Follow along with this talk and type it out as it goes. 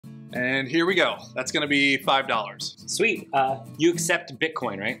And here we go. That's gonna be $5. Sweet. You accept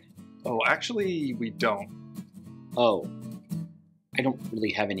Bitcoin, right? Oh, actually, we don't. Oh. I don't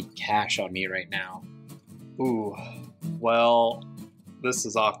really have any cash on me right now. Ooh, well, this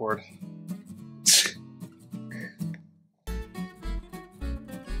is awkward.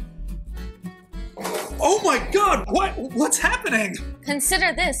 Oh my God, what's happening?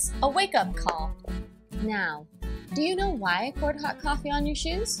 Consider this a wake-up call. Now, do you know why I poured hot coffee on your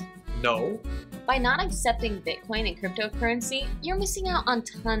shoes? No. By not accepting Bitcoin and cryptocurrency, you're missing out on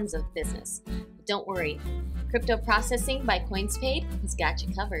tons of business. But don't worry, Cryptoprocessing by CoinsPaid has got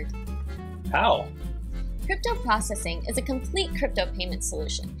you covered. How? Cryptoprocessing is a complete crypto payment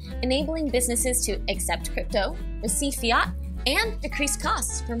solution, enabling businesses to accept crypto, receive fiat, and decrease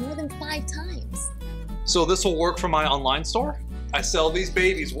costs for more than 5 times. So this will work for my online store? I sell these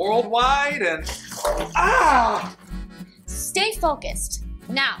babies worldwide and... Ah! Stay focused.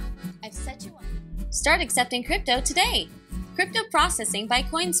 Now, I've set you up. Start accepting crypto today. Crypto Processing by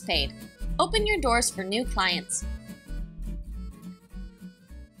CoinsPaid. Open your doors for new clients.